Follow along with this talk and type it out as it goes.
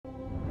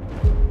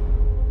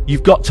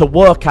You've got to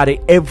work at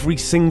it every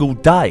single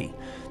day.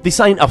 This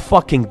ain't a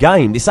fucking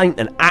game. This ain't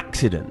an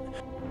accident.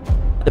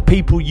 The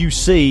people you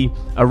see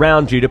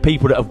around you, the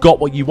people that have got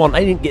what you want,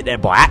 they didn't get there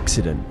by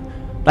accident.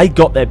 They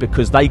got there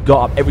because they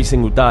got up every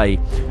single day,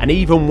 and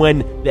even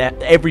when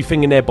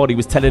everything in their body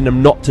was telling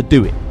them not to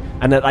do it,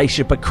 and that they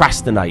should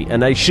procrastinate,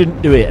 and they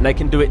shouldn't do it, and they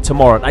can do it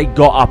tomorrow, they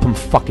got up and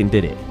fucking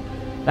did it.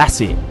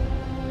 That's it.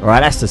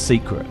 Alright, that's the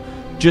secret.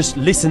 Just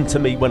listen to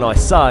me when I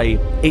say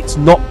it's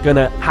not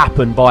gonna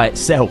happen by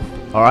itself.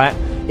 Alright?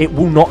 It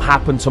will not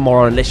happen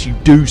tomorrow unless you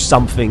do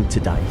something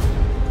today.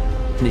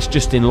 And it's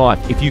just in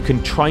life. If you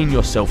can train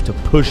yourself to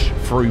push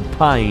through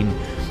pain,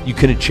 you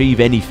can achieve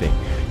anything.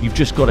 You've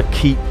just got to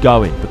keep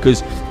going,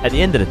 because at the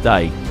end of the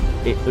day,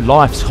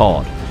 life's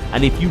hard.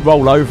 And if you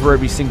roll over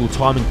every single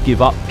time and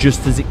give up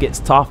just as it gets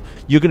tough,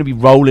 you're going to be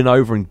rolling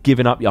over and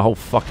giving up your whole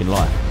fucking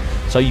life.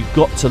 So you've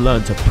got to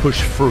learn to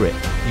push through it.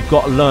 You've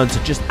got to learn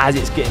to, just as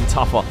it's getting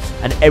tougher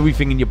and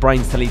everything in your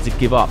brain's telling you to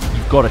give up,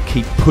 you've got to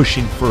keep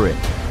pushing through it.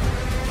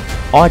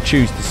 I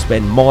choose to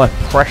spend my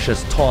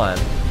precious time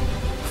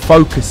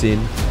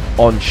focusing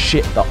on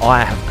shit that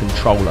I have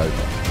control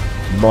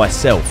over.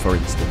 Myself, for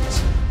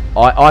instance.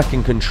 I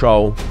can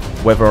control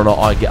whether or not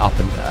I get up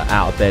and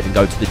out of bed and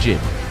go to the gym.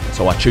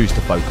 So I choose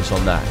to focus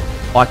on that.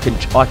 I can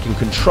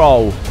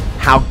control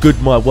how good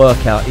my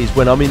workout is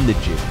when I'm in the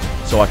gym.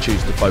 So I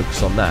choose to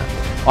focus on that.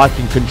 I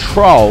can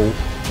control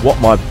what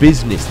my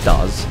business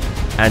does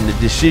and the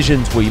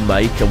decisions we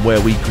make and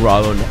where we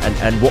grow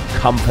and what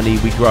company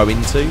we grow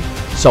into.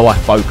 So I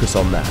focus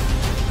on that.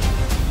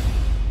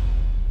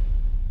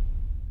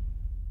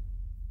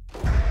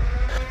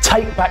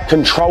 Take back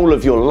control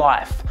of your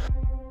life.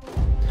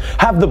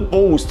 Have the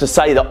balls to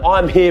say that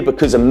I'm here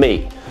because of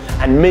me,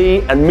 and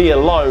me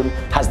alone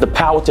has the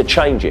power to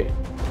change it.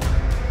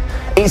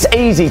 It's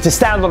easy to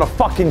stand on a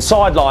fucking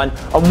sideline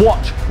and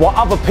watch while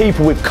other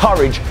people with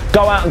courage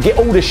go out and get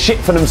all the shit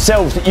for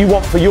themselves that you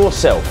want for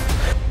yourself.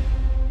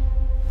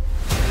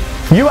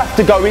 You have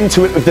to go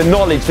into it with the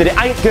knowledge that it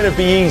ain't gonna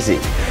be easy.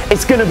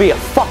 It's gonna be a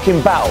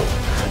fucking battle.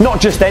 Not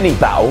just any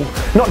battle,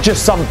 not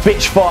just some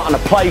bitch fight on a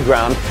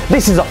playground.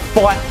 This is a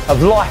fight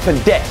of life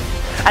and death,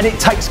 and it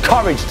takes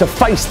courage to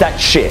face that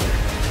shit.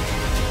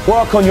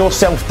 Work on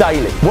yourself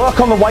daily. Work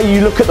on the way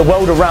you look at the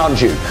world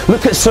around you.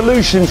 Look at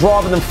solutions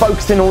rather than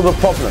focusing on all the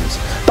problems.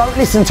 Don't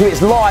listen to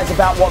its lies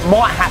about what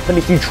might happen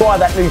if you try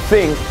that new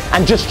thing,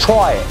 and just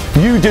try it.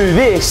 You do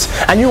this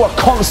and you are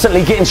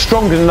constantly getting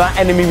stronger than that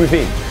enemy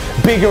within.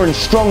 Bigger and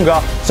stronger,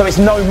 so it's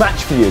no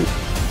match for you.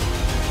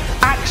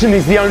 Action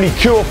is the only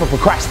cure for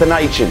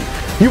procrastination.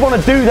 You want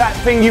to do that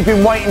thing you've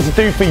been waiting to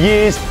do for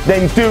years,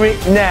 then do it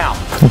now.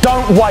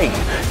 Don't wait.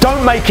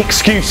 Don't make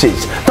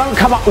excuses. Don't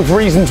come up with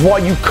reasons why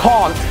you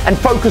can't, and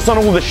focus on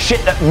all the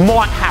shit that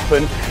might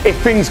happen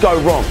if things go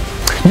wrong.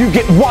 You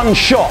get one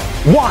shot.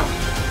 One.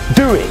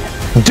 Do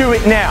it. Do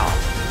it now.